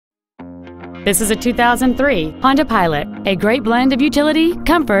This is a 2003 Honda Pilot, a great blend of utility,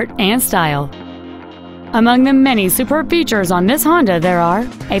 comfort, and style. Among the many superb features on this Honda there are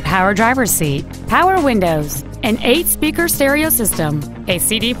a power driver's seat, power windows, an 8-speaker stereo system, a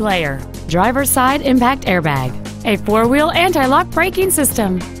CD player, driver's side impact airbag, a 4-wheel anti-lock braking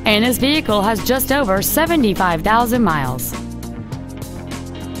system, and this vehicle has just over 75,000 miles.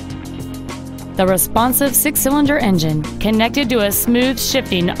 The responsive 6-cylinder engine, connected to a smooth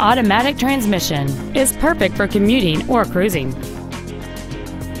shifting automatic transmission, is perfect for commuting or cruising.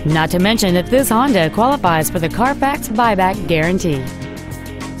 Not to mention that this Honda qualifies for the Carfax buyback guarantee.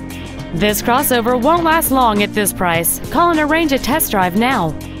 This crossover won't last long at this price. Call and arrange a test drive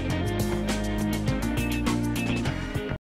now.